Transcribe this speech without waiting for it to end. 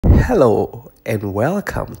Hello and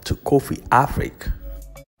welcome to Kofi Afric.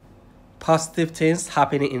 Positive things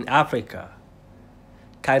happening in Africa.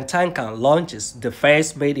 Kantankan launches the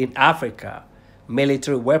first made in Africa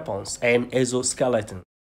military weapons and exoskeleton.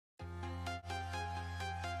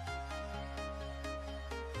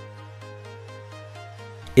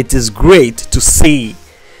 It is great to see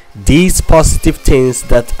these positive things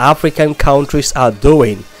that African countries are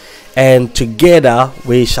doing, and together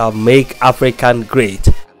we shall make Africa great.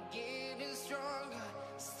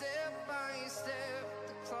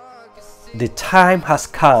 The time has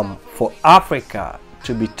come for Africa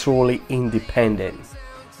to be truly independent.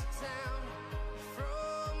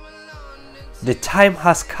 The time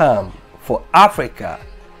has come for Africa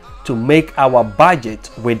to make our budget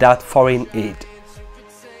without foreign aid.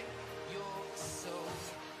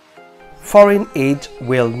 Foreign aid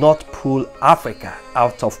will not pull Africa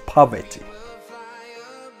out of poverty.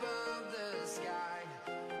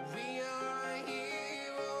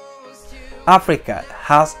 Africa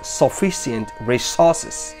has sufficient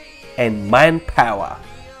resources and manpower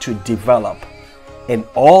to develop, and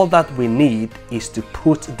all that we need is to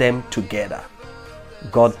put them together.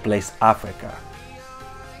 God bless Africa.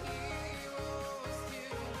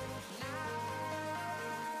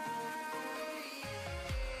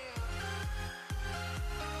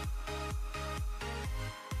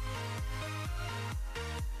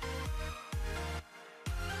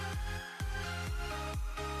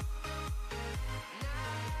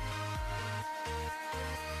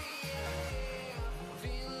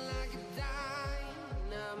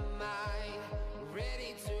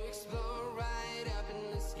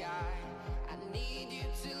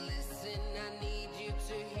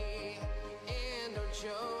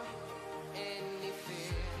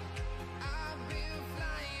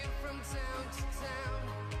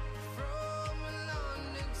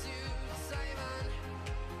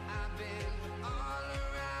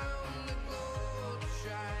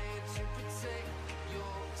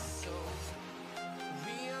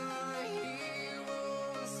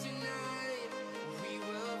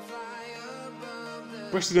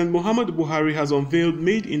 President Muhammadu Buhari has unveiled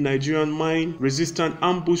made-in-Nigerian mine-resistant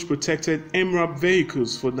ambush-protected armoured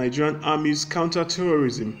vehicles for Nigerian Army's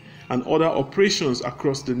counter-terrorism and other operations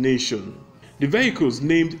across the nation. The vehicles,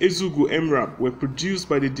 named Ezugu MRAP, were produced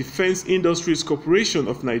by the Defense Industries Corporation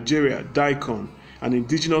of Nigeria, DICON, an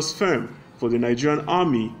indigenous firm for the Nigerian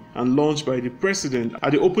Army, and launched by the President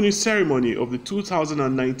at the opening ceremony of the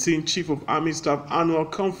 2019 Chief of Army Staff Annual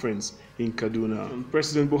Conference in Kaduna.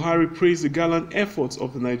 President Buhari praised the gallant efforts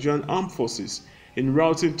of the Nigerian Armed Forces in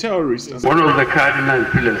routing terrorists. One of the cardinal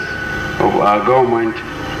pillars of our government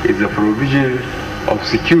is the provision of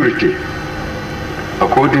security.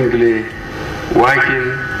 Accordingly,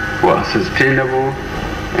 working for a sustainable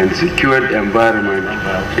and secured environment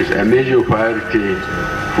is a major priority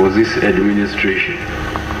for this administration.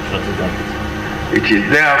 It is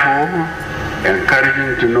therefore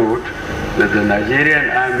encouraging to note that the Nigerian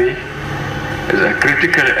Army, as a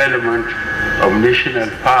critical element of national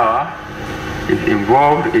power, is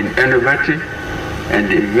involved in innovative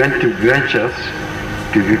and inventive ventures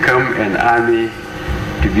to become an army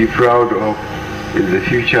to be proud of in the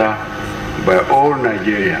future by all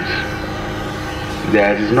Nigerians.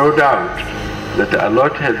 There is no doubt that a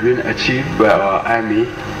lot has been achieved by our army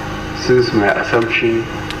since my assumption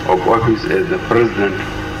of office as the President,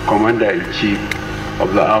 Commander-in-Chief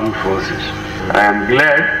of the Armed Forces. I am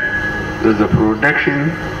glad that the production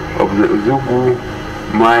of the Ezugu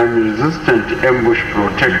mine-resistant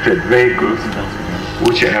ambush-protected vehicles,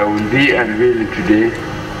 which I will be unveiling today,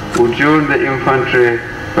 will join the infantry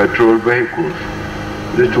patrol vehicles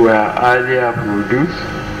that were earlier produced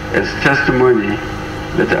as testimony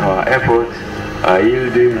that our efforts are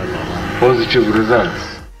yielding positive results.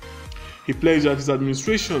 He pledged that his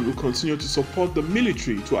administration will continue to support the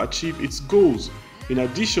military to achieve its goals, in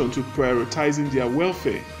addition to prioritizing their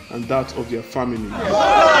welfare and that of their families.